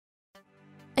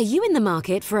Are you in the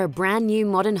market for a brand new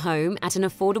modern home at an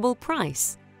affordable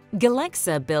price?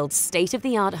 Galexa builds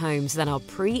state-of-the-art homes that are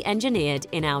pre-engineered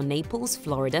in our Naples,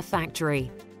 Florida factory.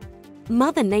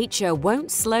 Mother Nature won't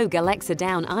slow Galexa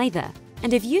down either,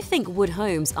 and if you think wood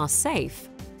homes are safe,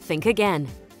 think again.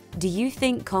 Do you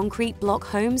think concrete block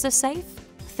homes are safe?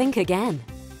 Think again.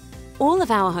 All of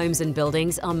our homes and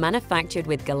buildings are manufactured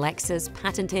with Galexa's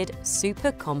patented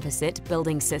super composite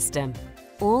building system.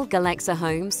 All Galexa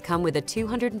homes come with a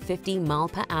 250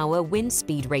 mph wind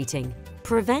speed rating,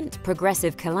 prevent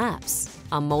progressive collapse,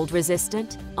 are mold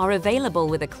resistant, are available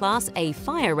with a Class A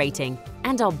fire rating,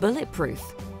 and are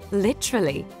bulletproof.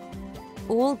 Literally.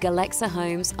 All Galexa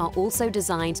homes are also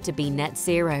designed to be net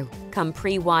zero, come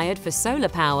pre-wired for solar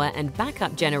power and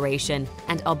backup generation,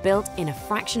 and are built in a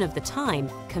fraction of the time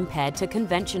compared to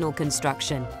conventional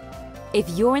construction. If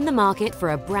you're in the market for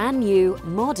a brand new,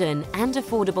 modern, and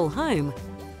affordable home,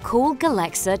 call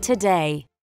Galexa today.